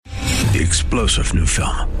the explosive new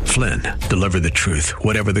film, Flynn, Deliver the Truth,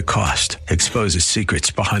 Whatever the Cost, exposes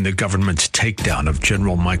secrets behind the government's takedown of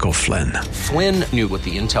General Michael Flynn. Flynn knew what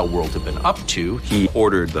the intel world had been up to. He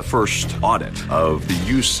ordered the first audit of the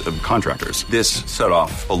use of contractors. This set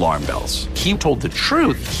off alarm bells. He told the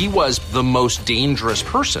truth. He was the most dangerous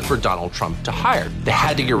person for Donald Trump to hire. They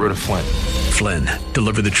had to get rid of Flynn. Flynn,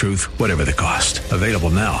 Deliver the Truth, Whatever the Cost. Available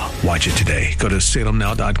now. Watch it today. Go to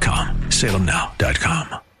salemnow.com.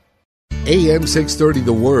 salemnow.com. AM 630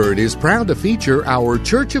 The Word is proud to feature our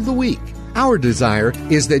Church of the Week. Our desire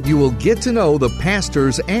is that you will get to know the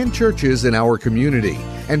pastors and churches in our community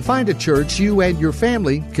and find a church you and your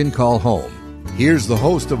family can call home. Here's the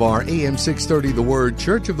host of our AM 630 The Word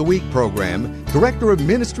Church of the Week program, Director of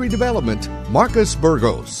Ministry Development, Marcus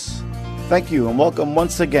Burgos. Thank you, and welcome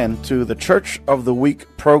once again to the Church of the Week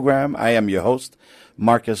program. I am your host,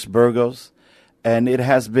 Marcus Burgos, and it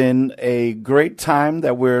has been a great time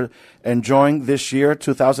that we're enjoying this year.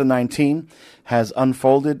 2019 has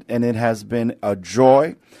unfolded, and it has been a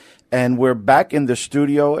joy, and we're back in the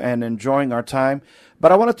studio and enjoying our time.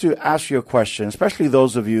 But I wanted to ask you a question, especially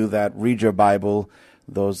those of you that read your Bible,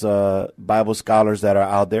 those Bible scholars that are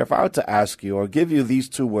out there. If I were to ask you or give you these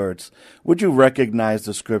two words, would you recognize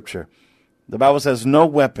the scripture? The Bible says, no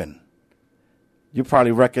weapon. You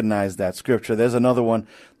probably recognize that scripture. There's another one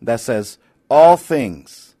that says, all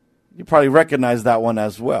things. You probably recognize that one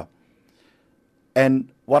as well.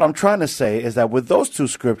 And what I'm trying to say is that with those two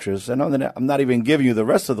scriptures, and I'm not even giving you the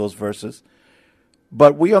rest of those verses,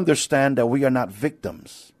 but we understand that we are not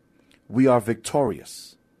victims. We are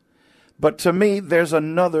victorious. But to me, there's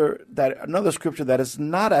another scripture that is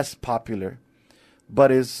not as popular,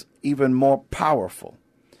 but is even more powerful.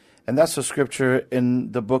 And that's a scripture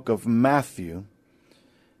in the book of Matthew.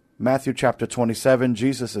 Matthew chapter 27,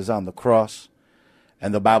 Jesus is on the cross,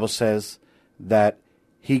 and the Bible says that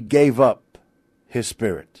he gave up his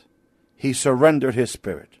spirit. He surrendered his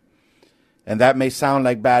spirit. And that may sound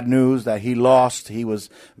like bad news, that he lost, he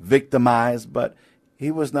was victimized, but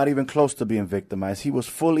he was not even close to being victimized. He was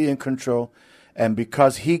fully in control, and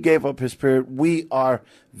because he gave up his spirit, we are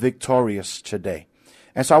victorious today.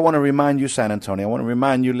 And so I want to remind you, San Antonio, I want to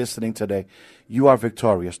remind you listening today, you are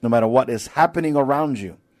victorious. No matter what is happening around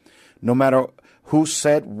you, no matter who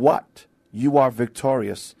said what, you are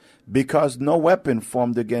victorious, because no weapon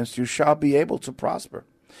formed against you shall be able to prosper.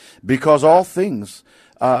 Because all things,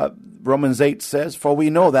 Romans 8 says, for we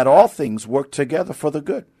know that all things work together for the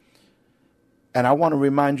good. And I want to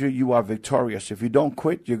remind you, you are victorious. If you don't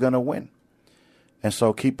quit, you're going to win. And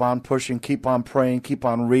so keep on pushing, keep on praying, keep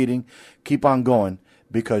on reading, keep on going,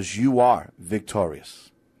 because you are victorious.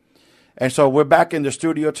 And so we're back in the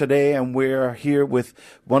studio today, and we're here with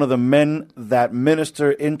one of the men that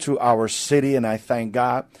minister into our city. And I thank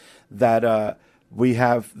God that we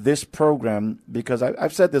have this program, because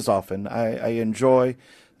I've said this often. I enjoy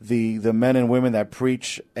the men and women that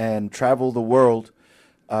preach and travel the world,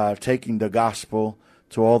 taking the gospel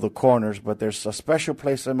to all the corners. But there's a special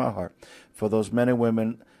place in my heart for those men and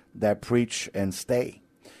women that preach and stay.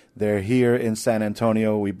 They're here in San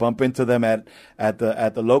Antonio. We bump into them at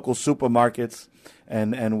the local supermarkets,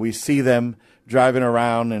 and we see them driving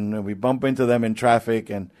around, and we bump into them in traffic,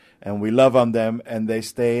 and we love on them, and they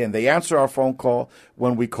stay, and they answer our phone call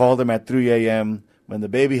when we call them at 3 a.m. when the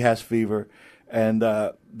baby has fever, and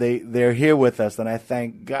they're here with us, and I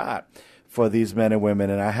thank God for these men and women.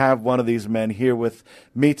 And I have one of these men here with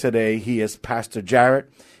me today. He is Pastor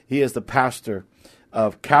Jarrett. He is the pastor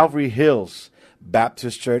of Calvary Hills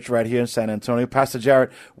Baptist Church right here in San Antonio. Pastor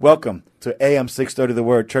Jarrett, welcome to AM 630 The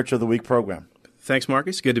Word Church of the Week program. Thanks,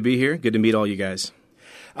 Marcus. Good to be here. Good to meet all you guys.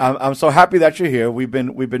 I'm so happy that you're here. We've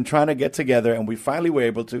been trying to get together, and we finally were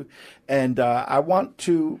able to. And I want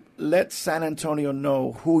to let San Antonio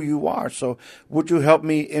know who you are. So would you help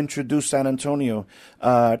me introduce San Antonio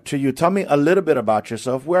to you? Tell me a little bit about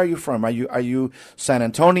yourself. Where are you from? Are you San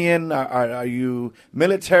Antonian? Are you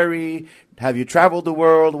military? Have you traveled the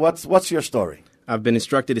world? What's your story? I've been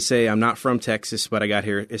instructed to say I'm not from Texas, but I got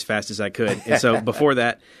here as fast as I could. And so before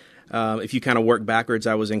that, if you kind of work backwards,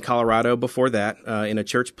 I was in Colorado before that in a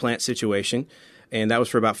church plant situation, and that was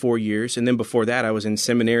for about 4 years. And then before that, I was in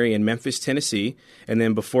seminary in Memphis, Tennessee. And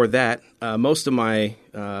then before that, most of my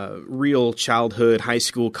real childhood, high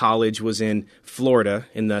school, college was in Florida,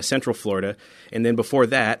 in the Central Florida. And then before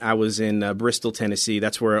that, I was in Bristol, Tennessee.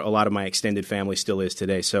 That's where a lot of my extended family still is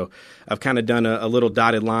today. So I've kind of done a little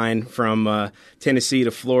dotted line from Tennessee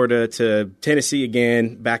to Florida to Tennessee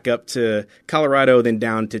again, back up to Colorado, then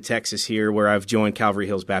down to Texas here, where I've joined Calvary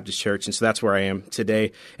Hills Baptist Church. And so that's where I am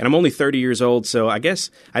today. And I'm only 30 years old, so I guess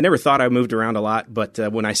I never thought I moved around a lot. But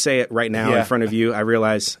when I say it right now in front of you, I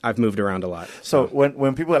realize I've moved around a lot. So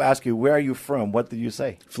when people ask you, where are you from, what do you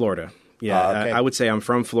say? Florida. Yeah, okay. I would say I'm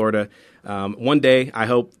from Florida. One day, I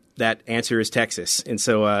hope that answer is Texas. And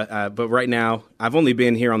so, but right now, I've only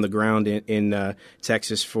been here on the ground in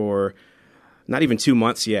Texas for not even 2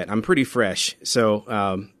 months yet. I'm pretty fresh.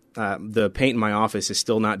 So the paint in my office is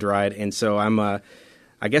still not dried. And so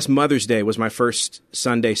I guess Mother's Day was my first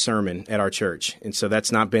Sunday sermon at our church. And so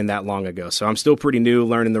that's not been that long ago. So I'm still pretty new,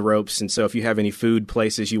 learning the ropes. And so if you have any food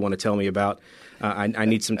places you want to tell me about, I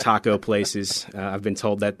need some taco places. I've been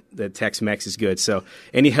told that Tex-Mex is good. So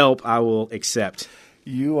any help I will accept.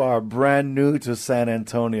 You are brand new to San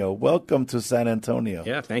Antonio. Welcome to San Antonio.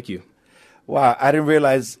 Yeah, thank you. Wow, I didn't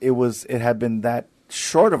realize it had been that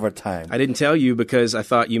short of a time. I didn't tell you because I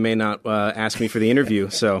thought you may not ask me for the interview.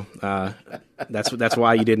 So that's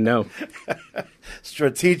why you didn't know.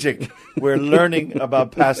 Strategic. We're learning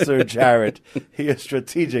about Pastor Jared. He is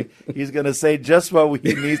strategic. He's going to say just what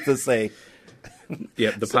he needs to say.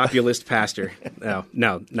 Yeah, the populist pastor.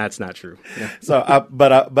 No, that's not true. Yeah. So,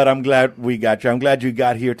 but I'm glad we got you. I'm glad you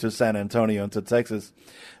got here to San Antonio and to Texas.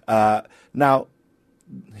 Now,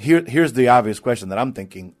 here's the obvious question that I'm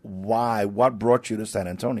thinking: why? What brought you to San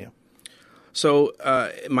Antonio? So,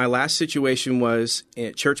 my last situation was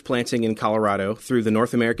church planting in Colorado through the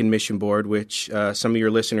North American Mission Board, which some of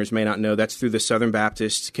your listeners may not know. That's through the Southern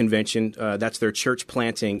Baptist Convention. That's their church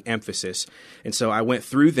planting emphasis. And so I went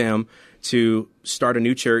through them to start a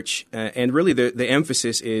new church. And really the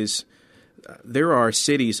emphasis is there are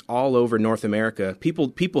cities all over North America.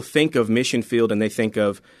 People think of mission field and they think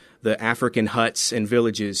of the African huts and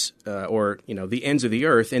villages or the ends of the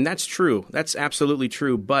earth. And that's true. That's absolutely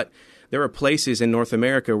true. But there are places in North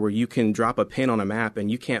America where you can drop a pin on a map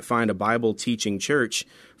and you can't find a Bible teaching church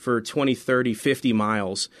for 20, 30, 50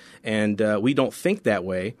 miles. And we don't think that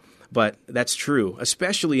way. But that's true,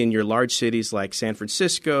 especially in your large cities like San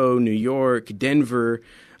Francisco, New York, Denver.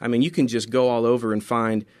 I mean, you can just go all over and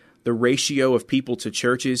find the ratio of people to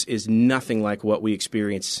churches is nothing like what we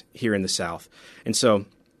experience here in the South. And so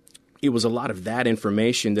it was a lot of that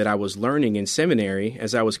information that I was learning in seminary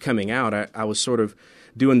as I was coming out. I was sort of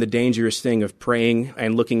doing the dangerous thing of praying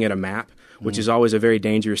and looking at a map, which is always a very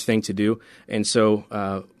dangerous thing to do. And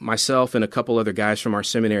so myself and a couple other guys from our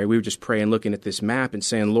seminary, we were just praying, looking at this map and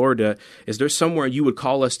saying, Lord, is there somewhere you would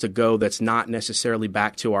call us to go that's not necessarily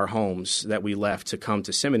back to our homes that we left to come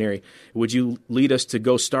to seminary? Would you lead us to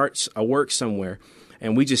go start a work somewhere?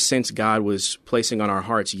 And we just sensed God was placing on our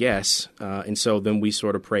hearts, yes. And so then we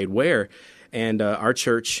sort of prayed where. And our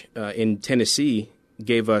church in Tennessee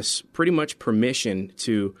gave us pretty much permission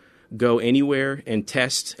to go anywhere and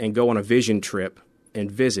test and go on a vision trip and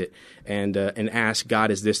visit and ask God,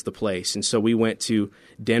 is this the place? And so we went to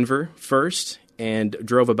Denver first and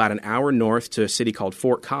drove about an hour north to a city called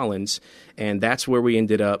Fort Collins, and that's where we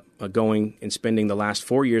ended up going and spending the last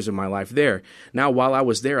 4 years of my life there. Now, while I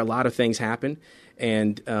was there, a lot of things happened,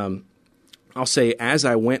 and I'll say as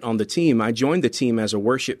I went on the team, I joined the team as a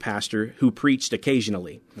worship pastor who preached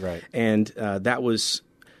occasionally. Right. And that was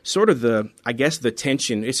sort of the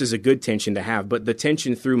tension. This is a good tension to have, but the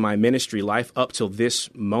tension through my ministry life up till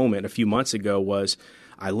this moment a few months ago was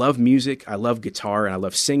I love music, I love guitar, and I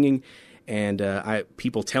love singing. And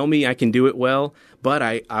people tell me I can do it well, but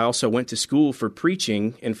I also went to school for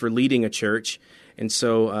preaching and for leading a church. And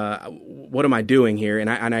so what am I doing here?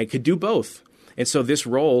 And I could do both. And so this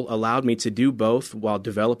role allowed me to do both while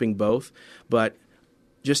developing both. But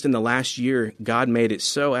just in the last year, God made it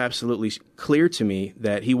so absolutely clear to me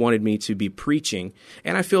that he wanted me to be preaching.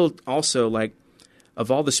 And I feel also like of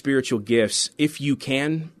all the spiritual gifts, if you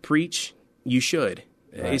can preach, you should.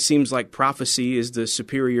 Right. It seems like prophecy is the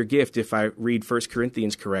superior gift if I read 1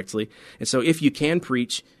 Corinthians correctly. And so if you can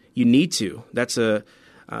preach, you need to.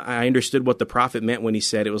 I understood what the prophet meant when he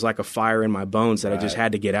said it was like a fire in my bones that I just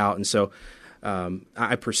had to get out. And so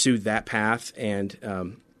I pursued that path,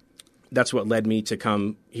 and that's what led me to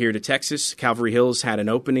come here to Texas. Calvary Hills had an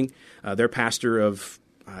opening. Their pastor of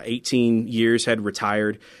 18 years had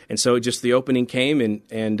retired. And so just the opening came,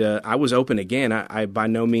 and I was open again. I by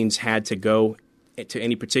no means had to go to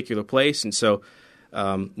any particular place. And so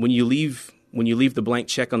when you leave the blank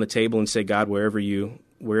check on the table and say, God, wherever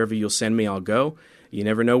you'll send me, I'll go, you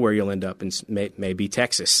never know where you'll end up, and maybe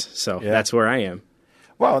Texas. So that's where I am.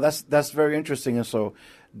 Wow, that's very interesting. And so,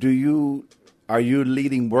 are you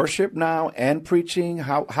leading worship now and preaching?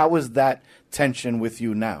 How is that tension with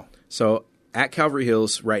you now? So at Calvary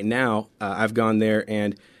Hills right now, I've gone there,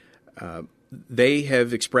 and they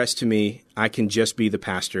have expressed to me, I can just be the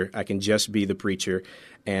pastor, I can just be the preacher,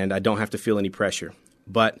 and I don't have to feel any pressure.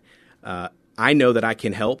 But I know that I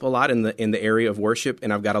can help a lot in the area of worship,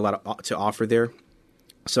 and I've got a lot to offer there.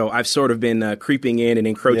 So I've sort of been creeping in and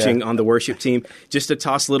encroaching on the worship team just to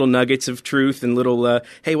toss little nuggets of truth and little,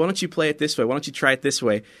 hey, why don't you play it this way? Why don't you try it this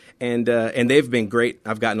way? And they've been great.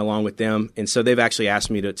 I've gotten along with them. And so they've actually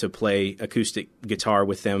asked me to play acoustic guitar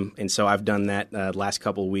with them. And so I've done that last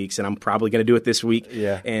couple of weeks, and I'm probably going to do it this week.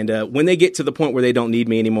 Yeah. And when they get to the point where they don't need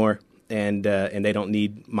me anymore and they don't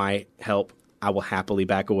need my help, I will happily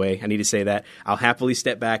back away. I need to say that. I'll happily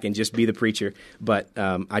step back and just be the preacher. But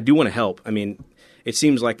I do want to help. I mean, it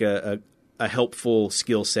seems like a helpful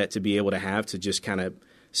skill set to be able to have, to just kind of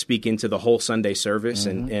speak into the whole Sunday service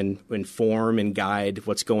and inform and guide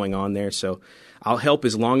what's going on there. So I'll help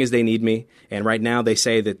as long as they need me. And right now they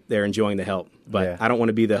say that they're enjoying the help. But I don't want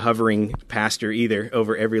to be the hovering pastor either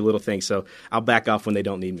over every little thing. So I'll back off when they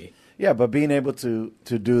don't need me. Yeah, but being able to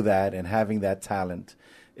do that and having that talent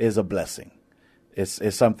is a blessing.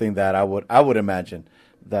 It's something that I would imagine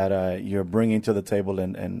that you're bringing to the table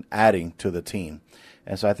and adding to the team.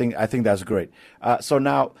 And so I think that's great. So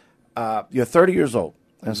now you're 30 years old.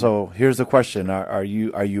 And so here's the question. Are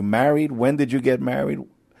you married? When did you get married?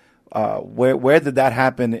 Where did that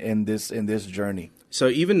happen in this journey? So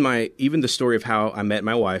even the story of how I met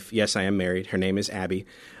my wife, yes, I am married. Her name is Abby,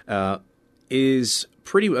 is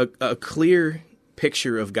pretty a clear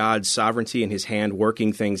picture of God's sovereignty and his hand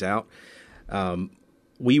working things out.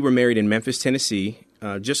 We were married in Memphis, Tennessee,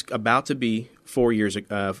 just about to be 4 years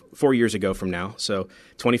ago from now. So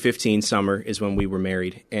 2015 summer is when we were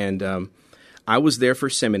married. And I was there for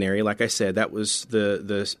seminary. Like I said, that was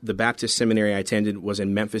the Baptist seminary I attended was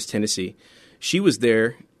in Memphis, Tennessee. She was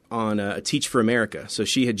there on a Teach for America. So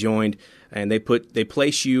she had joined, and they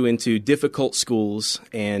place you into difficult schools,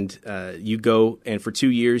 and you go, and for 2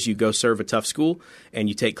 years you go serve a tough school, and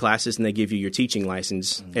you take classes, and they give you your teaching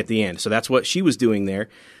license at the end. So that's what she was doing there.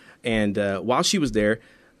 And while she was there,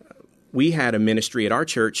 we had a ministry at our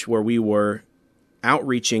church where we were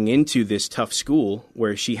outreaching into this tough school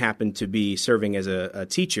where she happened to be serving as a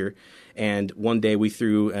teacher. And one day we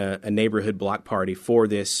threw a neighborhood block party for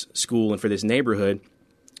this school and for this neighborhood.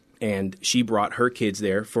 And she brought her kids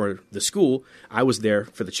there for the school. I was there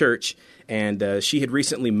for the church. And she had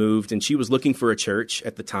recently moved, and she was looking for a church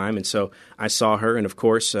at the time. And so I saw her, and of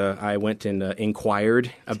course, I went and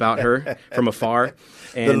inquired about her from afar.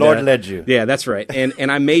 And, the Lord led you. Yeah, that's right.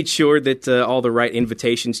 And I made sure that all the right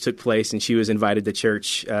invitations took place, and she was invited to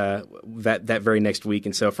church that very next week.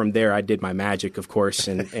 And so from there, I did my magic, of course,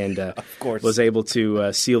 and of course. Was able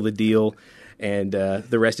to seal the deal. And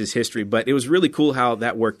the rest is history. But it was really cool how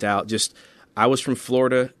that worked out. Just I was from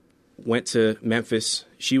Florida, went to Memphis.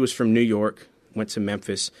 She was from New York, went to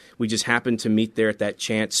Memphis. We just happened to meet there at that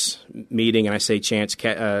chance meeting. And I say chance,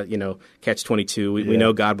 catch 22. We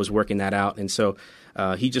know God was working that out. And so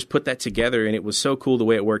he just put that together, and it was so cool the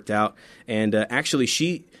way it worked out. And actually,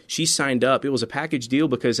 she signed up. It was a package deal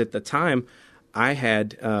because at the time I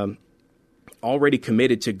had already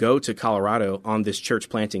committed to go to Colorado on this church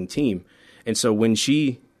planting team. And so when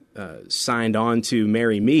she signed on to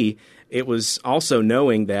marry me, it was also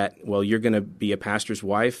knowing that, well, you're going to be a pastor's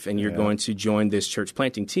wife, and you're going to join this church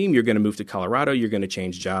planting team. You're going to move to Colorado. You're going to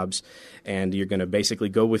change jobs, and you're going to basically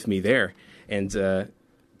go with me there. And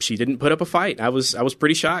she didn't put up a fight. I was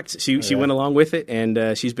pretty shocked. She went along with it,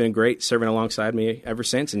 and she's been great serving alongside me ever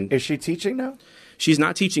since. And is she teaching now? She's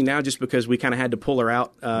not teaching now, just because we kind of had to pull her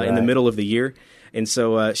out in the middle of the year. And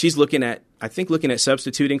so she's looking at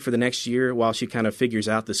substituting for the next year while she kind of figures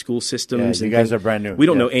out the school systems. Yeah, you guys are brand new. We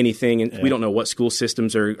don't know anything, and we don't know what school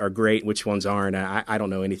systems are great, which ones aren't. I don't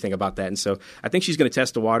know anything about that. And so I think she's going to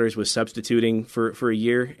test the waters with substituting for a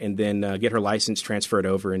year, and then get her license transferred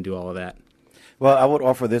over and do all of that. Well, I would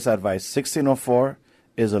offer this advice. 1604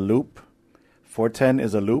 is a loop. 410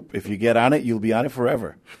 is a loop. If you get on it, you'll be on it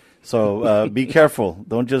forever. So be careful.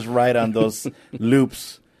 Don't just ride on those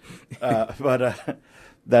loops. But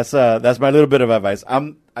that's my little bit of advice.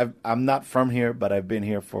 I'm not from here, but I've been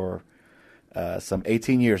here for some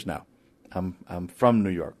 18 years now. I'm from New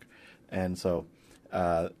York, and so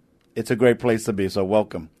it's a great place to be. So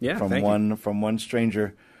welcome. Yeah, from one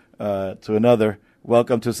stranger to another.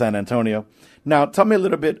 Welcome to San Antonio. Now, tell me a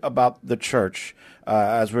little bit about the church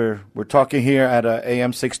as we're talking here at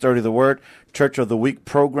AM 630 The Word Church of the Week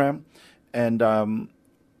program. And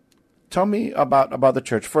tell me about the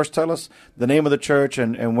church. First, tell us the name of the church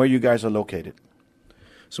and where you guys are located.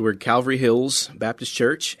 So we're Calvary Hills Baptist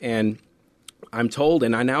Church, and I'm told,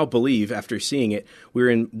 and I now believe after seeing it, we're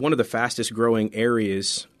in one of the fastest growing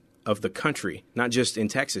areas of the country, not just in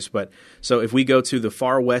Texas. But so if we go to the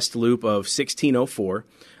far west loop of 1604,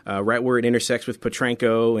 right where it intersects with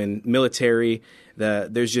Potranco and Military,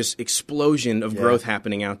 there's just explosion of growth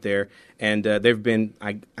happening out there. And there've been,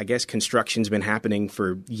 I guess, construction's been happening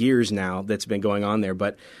for years now that's been going on there.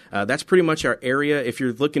 But that's pretty much our area. If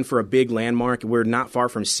you're looking for a big landmark, we're not far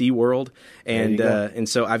from SeaWorld. And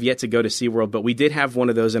so I've yet to go to SeaWorld, but we did have one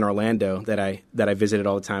of those in Orlando that I visited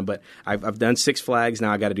all the time. But I've done Six Flags.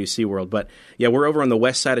 Now I got to do SeaWorld. But yeah, we're over on the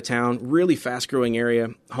west side of town, really fast growing area,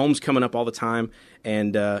 homes coming up all the time.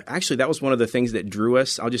 And actually, that was one of the things that drew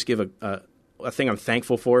us. I'll just give a thing I'm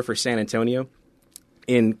thankful for San Antonio.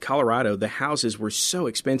 In Colorado, the houses were so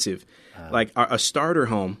expensive. Like a starter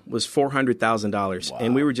home was $400,000. Wow.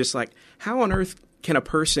 And we were just like, how on earth can a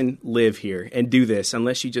person live here and do this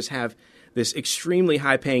unless you just have this extremely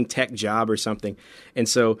high-paying tech job or something? And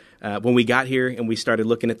so when we got here and we started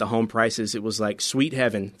looking at the home prices, it was like, sweet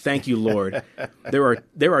heaven, thank you, Lord. There are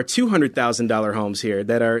 $200,000 homes here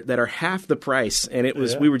that are half the price, and it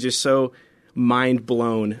was we were just so mind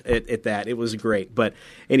blown at that. It was great. But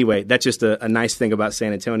anyway, that's just a nice thing about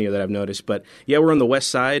San Antonio that I've noticed. But yeah, we're on the west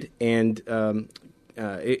side, and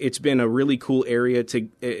it's been a really cool area.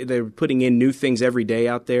 They're putting in new things every day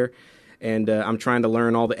out there. And I'm trying to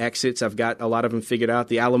learn all the exits. I've got a lot of them figured out.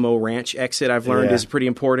 The Alamo Ranch exit I've learned is pretty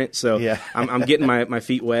important. So I'm getting my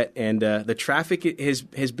feet wet. And the traffic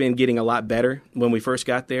has been getting a lot better. When we first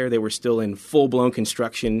got there, they were still in full-blown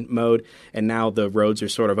construction mode. And now the roads are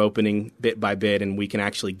sort of opening bit by bit, and we can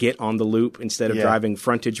actually get on the loop instead of driving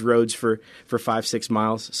frontage roads for 5-6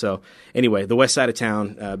 miles. So anyway, the west side of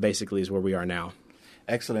town basically is where we are now.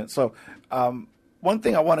 Excellent. So one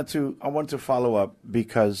thing I wanted to follow up,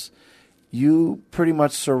 because you pretty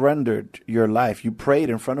much surrendered your life. You prayed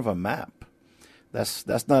in front of a map. That's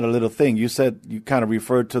not a little thing. You said you kind of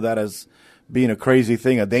referred to that as being a crazy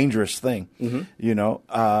thing, a dangerous thing, you know.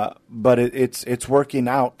 But it's working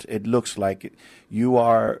out. It looks like you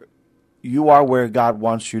are where God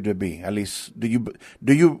wants you to be. At least, do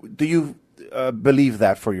you believe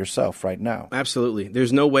that for yourself right now? Absolutely.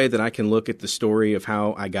 There's no way that I can look at the story of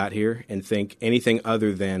how I got here and think anything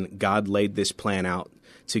other than God laid this plan out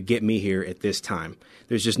to get me here at this time.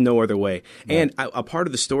 There's just no other way. Right. And a part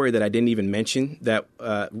of the story that I didn't even mention that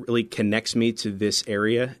really connects me to this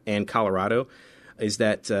area and Colorado is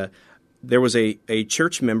that there was a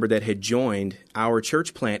church member that had joined our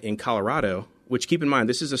church plant in Colorado, which, keep in mind,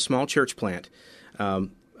 this is a small church plant.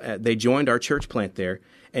 They joined our church plant there,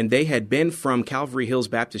 and they had been from Calvary Hills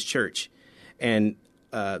Baptist Church and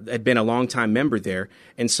had been a longtime member there.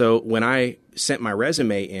 And so when I sent my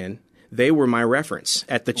resume in, they were my reference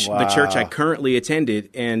at the church I currently attended,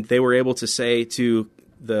 and they were able to say to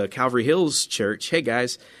the Calvary Hills church, hey,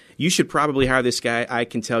 guys, you should probably hire this guy. I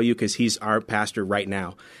can tell you because he's our pastor right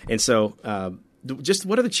now. And so just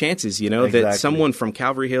what are the chances, that someone from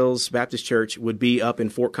Calvary Hills Baptist Church would be up in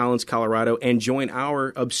Fort Collins, Colorado, and join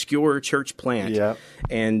our obscure church plant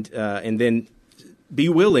and then be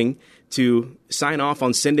willing to sign off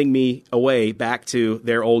on sending me away back to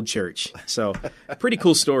their old church. So pretty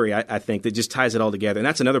cool story, I think, that just ties it all together. And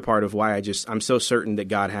that's another part of why I'm so certain that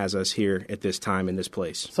God has us here at this time in this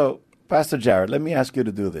place. So, Pastor Jared, let me ask you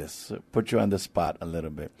to do this, put you on the spot a little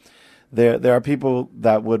bit. There are people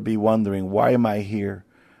that would be wondering, why am I here?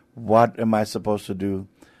 What am I supposed to do?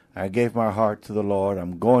 I gave my heart to the Lord.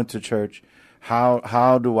 I'm going to church.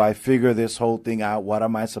 How do I figure this whole thing out? What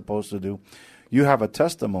am I supposed to do? You have a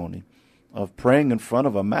testimony of praying in front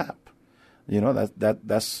of a map.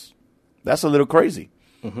 That's a little crazy,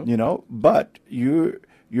 but you're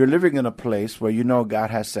living in a place where God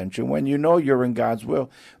has sent you. When you're in God's will,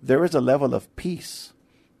 there is a level of peace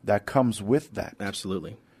that comes with that.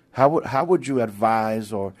 Absolutely. How would you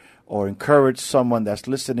advise or encourage someone that's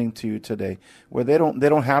listening to you today where they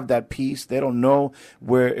don't have that peace, they don't know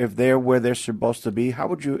if they're where they're supposed to be? How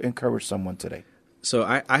would you encourage someone today? So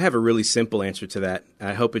I have a really simple answer to that.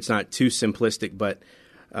 I hope it's not too simplistic, but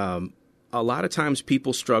a lot of times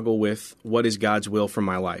people struggle with what is God's will for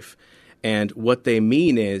my life. And what they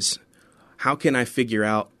mean is, how can I figure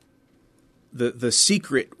out the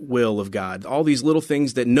secret will of God, all these little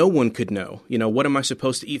things that no one could know? What am I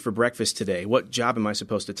supposed to eat for breakfast today? What job am I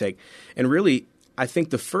supposed to take? And really, I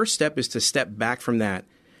think the first step is to step back from that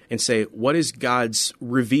and say, what is God's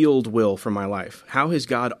revealed will for my life? How has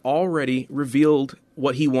God already revealed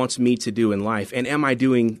what he wants me to do in life? And am I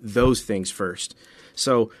doing those things first?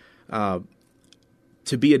 So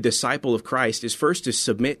to be a disciple of Christ is first to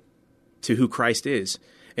submit to who Christ is.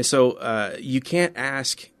 And so you can't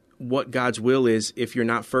ask what God's will is if you're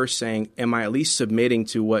not first saying, am I at least submitting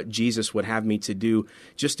to what Jesus would have me to do,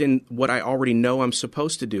 just in what I already know I'm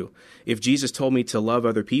supposed to do? If Jesus told me to love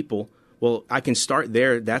other people, well, I can start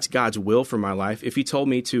there. That's God's will for my life. If he told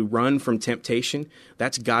me to run from temptation,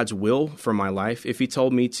 that's God's will for my life. If he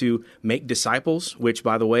told me to make disciples, which,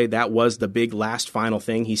 by the way, that was the big last final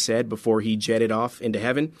thing he said before he jetted off into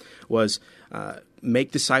heaven, was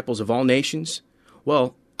make disciples of all nations.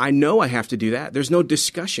 Well, I know I have to do that. There's no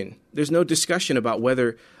discussion. There's no discussion about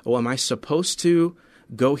whether, am I supposed to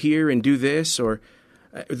go here and do this? Or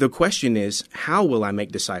the question is, how will I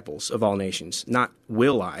make disciples of all nations? Not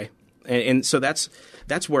will I? And so that's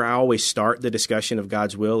where I always start the discussion of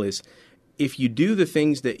God's will is if you do the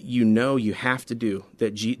things that you know you have to do,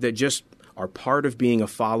 that just are part of being a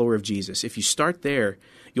follower of Jesus, if you start there,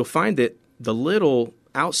 you'll find that the little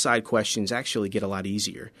outside questions actually get a lot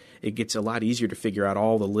easier. It gets a lot easier to figure out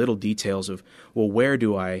all the little details of, where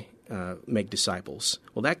do I make disciples?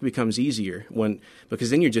 Well, that becomes easier because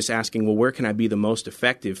then you're just asking, where can I be the most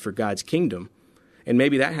effective for God's kingdom? And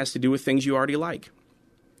maybe that has to do with things you already like.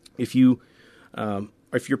 If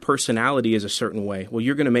your personality is a certain way,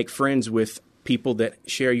 you're going to make friends with people that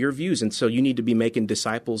share your views, and so you need to be making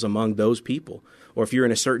disciples among those people. Or if you're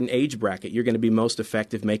in a certain age bracket, you're going to be most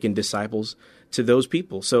effective making disciples to those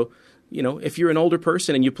people. So, if you're an older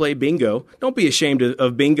person and you play bingo, don't be ashamed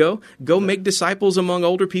of bingo. Go make disciples among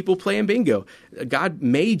older people playing bingo. God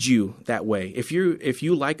made you that way. If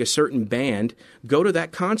you like a certain band, go to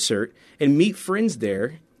that concert and meet friends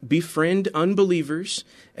there. Befriend unbelievers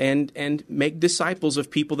and make disciples of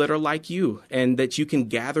people that are like you and that you can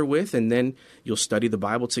gather with, and then you'll study the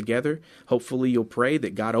Bible together. Hopefully you'll pray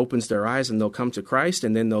that God opens their eyes and they'll come to Christ,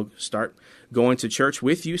 and then they'll start going to church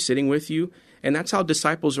with you, sitting with you. And that's how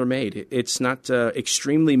disciples are made. It's not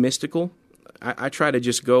extremely mystical. I try to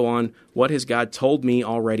just go on what has God told me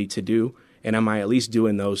already to do, and am I at least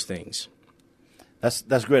doing those things?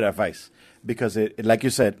 That's great advice, because it like you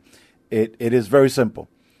said, it is very simple.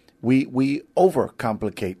 We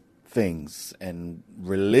overcomplicate things, and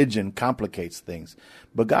religion complicates things.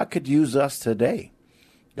 But God could use us today.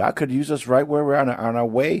 God could use us right where we're on our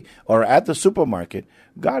way or at the supermarket.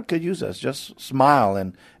 God could use us. Just smile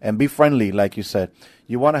and be friendly, like you said.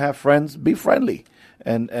 You want to have friends? Be friendly.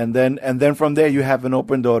 And then from there you have an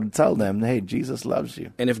open door to tell them, hey, Jesus loves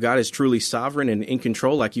you. And if God is truly sovereign and in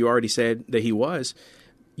control, like you already said that he was,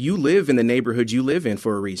 you live in the neighborhood you live in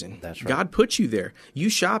for a reason. That's right. God put you there. You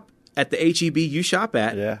shop at the HEB you shop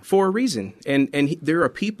at for a reason. And there are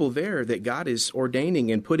people there that God is ordaining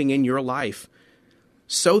and putting in your life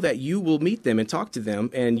so that you will meet them and talk to them,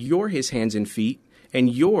 and you're his hands and feet, and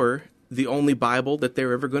you're the only Bible that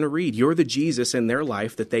they're ever going to read. You're the Jesus in their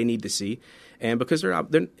life that they need to see. And because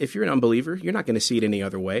if you're an unbeliever, you're not going to see it any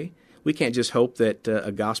other way. We can't just hope that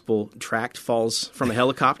a gospel tract falls from a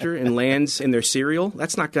helicopter and lands in their cereal.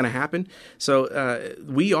 That's not going to happen. So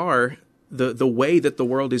we are the way that the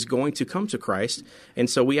world is going to come to Christ. And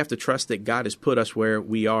so we have to trust that God has put us where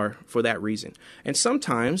we are for that reason. And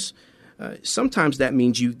sometimes that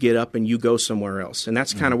means you get up and you go somewhere else. And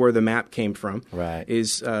that's kind of where the map came from. Right.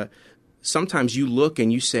 Is sometimes you look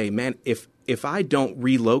and you say, man, if I don't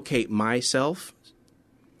relocate myself,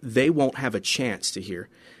 they won't have a chance to hear.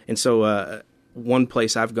 And so one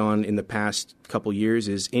place I've gone in the past couple years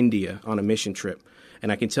is India on a mission trip.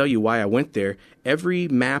 And I can tell you why I went there. Every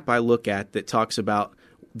map I look at that talks about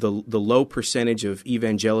the low percentage of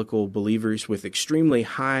evangelical believers with extremely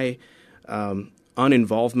high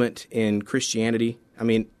uninvolvement in Christianity, I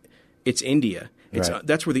mean, it's India. Right.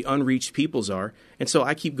 That's where the unreached peoples are. And so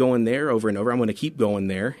I keep going there over and over. I'm going to keep going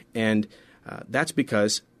there. And that's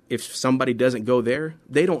because if somebody doesn't go there,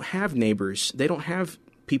 they don't have neighbors. They don't have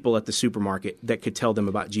people at the supermarket that could tell them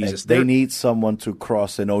about Jesus. They need someone to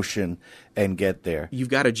cross an ocean and get there. You've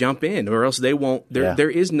got to jump in, or else they won't. There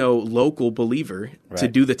is no local believer to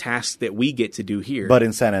do the tasks that we get to do here. But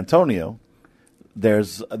in San Antonio,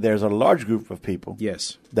 there's a large group of people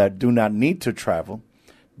that do not need to travel.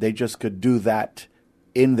 They just could do that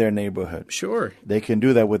in their neighborhood. Sure. They can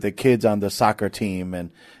do that with the kids on the soccer team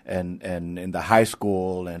and in the high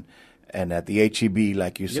school and at the HEB,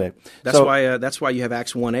 like you said. That's why you have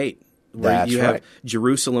Acts 1:8, where you have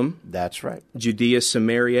Jerusalem. That's right. Judea,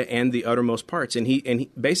 Samaria, and the uttermost parts. And he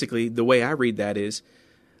basically, the way I read that is,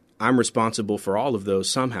 I'm responsible for all of those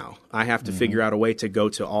somehow. I have to figure out a way to go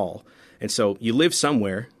to all. And so you live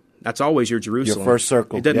somewhere. That's always your Jerusalem. Your first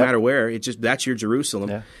circle. It doesn't matter where. That's your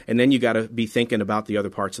Jerusalem. Yeah. And then you got to be thinking about the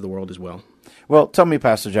other parts of the world as well. Well, tell me,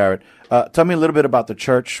 Pastor Jared, tell me a little bit about the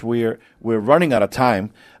church. We're running out of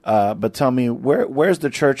time, but tell me, where's the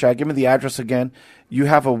church at? Give me the address again. You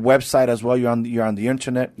have a website as well. You're on the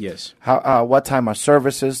internet. Yes. What time are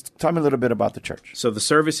services? Tell me a little bit about the church. So the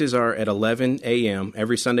services are at 11 a.m.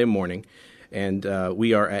 every Sunday morning, and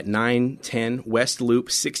we are at 910 West Loop,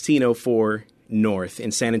 1604 North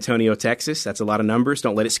in San Antonio, Texas. That's a lot of numbers.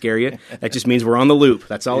 Don't let it scare you. That just means we're on the loop.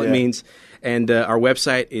 That's all it means. And our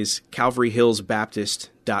website is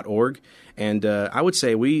calvaryhillsbaptist.org. And I would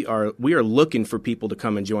say we are looking for people to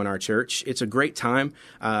come and join our church. It's a great time.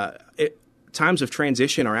 Times of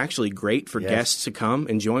transition are actually great for guests to come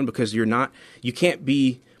and join, because you can't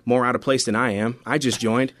be more out of place than I am. I just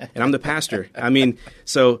joined, and I'm the pastor. I mean,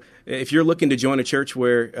 so if you're looking to join a church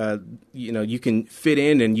where you can fit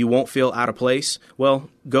in and you won't feel out of place, well,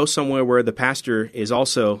 go somewhere where the pastor is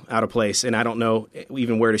also out of place, and I don't know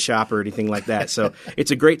even where to shop or anything like that. So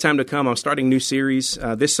it's a great time to come. I'm starting a new series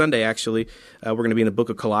this Sunday, actually. We're going to be in the book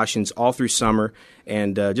of Colossians all through summer,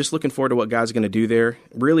 and just looking forward to what God's going to do there.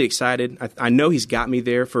 Really excited. I know He's got me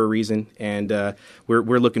there for a reason, and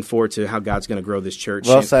we're looking forward to how God's going to grow this church.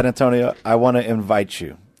 Well, San Antonio, I want to invite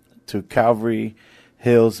you to Calvary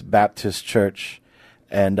Hills Baptist Church,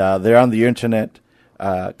 and they're on the internet,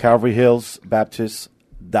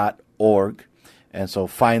 calvaryhillsbaptist.org, and so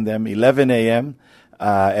find them 11 a.m.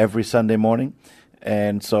 Every Sunday morning,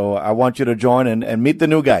 and so I want you to join and meet the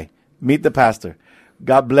new guy, meet the pastor.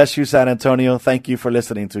 God bless you, San Antonio. Thank you for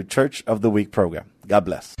listening to Church of the Week program. God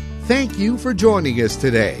bless. Thank you for joining us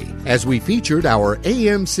today as we featured our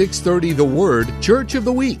AM 630 The Word Church of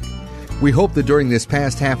the Week. We hope that during this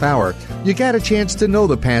past half hour, you got a chance to know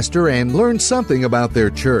the pastor and learn something about their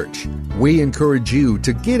church. We encourage you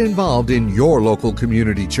to get involved in your local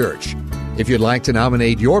community church. If you'd like to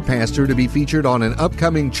nominate your pastor to be featured on an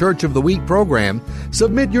upcoming Church of the Week program,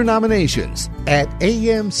 submit your nominations at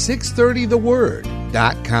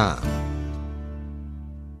am630theword.com.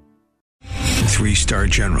 3-star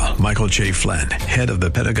General Michael J. Flynn, head of the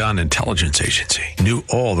Pentagon Intelligence Agency, knew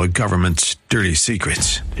all the government's dirty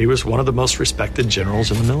secrets. He was one of the most respected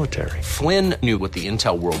generals in the military. Flynn knew what the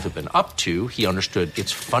intel world had been up to. He understood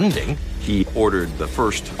its funding. He ordered the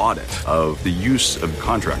first audit of the use of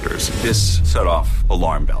contractors. This set off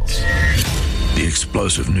alarm bells. The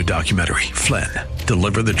explosive new documentary, Flynn,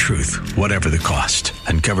 Deliver the Truth, Whatever the Cost,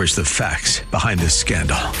 uncovers the facts behind this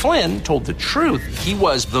scandal. Flynn told the truth. He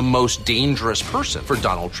was the most dangerous person for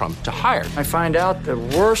Donald Trump to hire. I find out the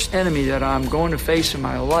worst enemy that I'm going to face in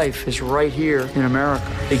my life is right here in America.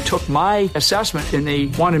 They took my assessment and they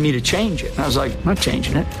wanted me to change it. And I was like, I'm not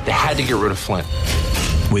changing it. They had to get rid of Flynn.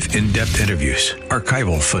 With in-depth interviews,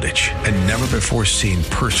 archival footage, and never-before-seen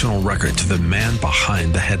personal records of the man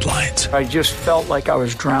behind the headlines. I just felt like I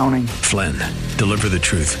was drowning. Flynn, Deliver the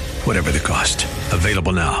Truth, Whatever the Cost.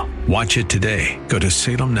 Available now. Watch it today. Go to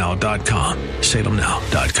salemnow.com.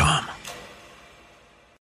 salemnow.com.